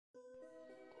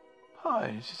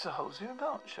Hi, this is the Halsey and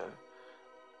Bart Show,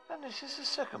 and this is the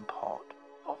second part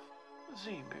of the Z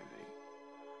movie.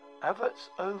 Adverts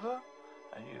over,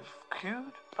 and you've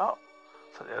queued up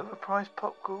for the overpriced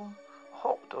popcorn,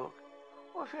 hot dog,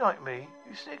 or if you're like me,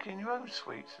 you sneak in your own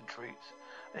sweets and treats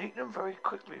and eat them very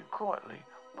quickly and quietly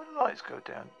when the lights go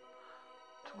down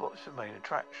to watch the main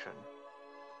attraction.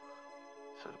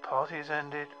 So the party has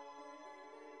ended,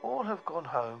 all have gone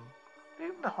home,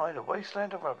 leaving behind a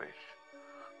wasteland of rubbish.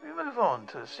 We move on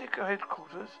to the secret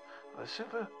headquarters of a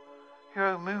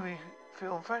superhero movie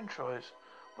film franchise.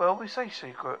 Well, we say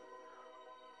secret,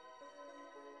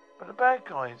 but the bad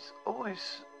guys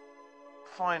always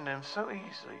find them so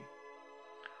easily.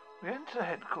 We enter the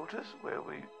headquarters where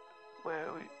we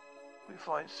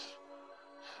find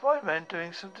Spider-Man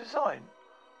doing some design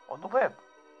on the web.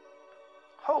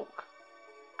 Hulk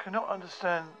cannot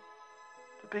understand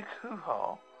the big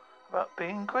hoo-ha about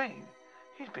being green.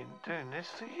 He's been doing this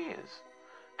for years.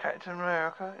 Captain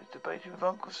America is debating with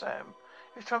Uncle Sam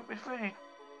if Trump is really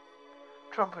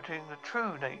trumpeting the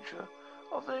true nature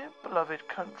of their beloved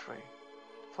country.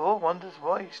 Thor wonders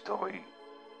why his story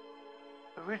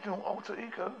original alter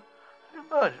ego has been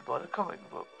murdered by the comic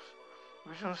books.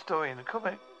 Original story in the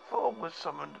comic, Thor was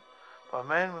summoned by a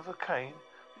man with a cane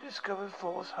who discovered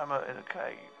Thor's hammer in a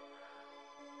cave.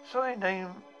 Sorry,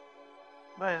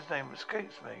 man's name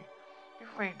escapes me. If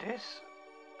you read this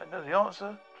and know the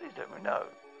answer, please let me know.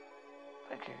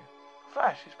 Thank you.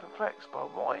 Flash is perplexed by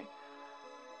why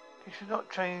he should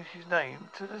not change his name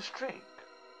to the Streak.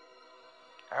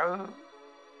 Arrow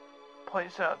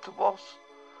points out to Wasp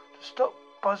to stop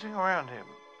buzzing around him.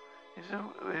 His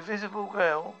invisible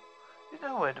girl is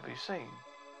nowhere to be seen.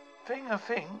 Thing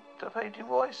debating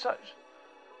why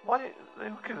they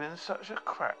were given such a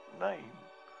crap name.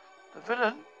 The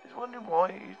villain is wondering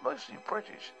why he's mostly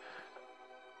British,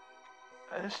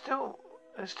 and there's still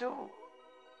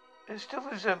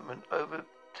resentment over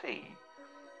tea.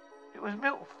 It was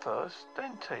milk first,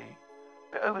 then tea.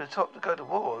 Bit over the top to go to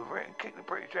war over it and kick the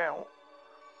British out.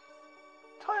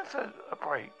 Time for a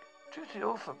break, due to the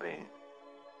author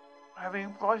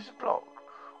having writer's block,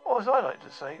 or as I like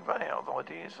to say, running out of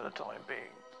ideas for the time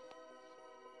being.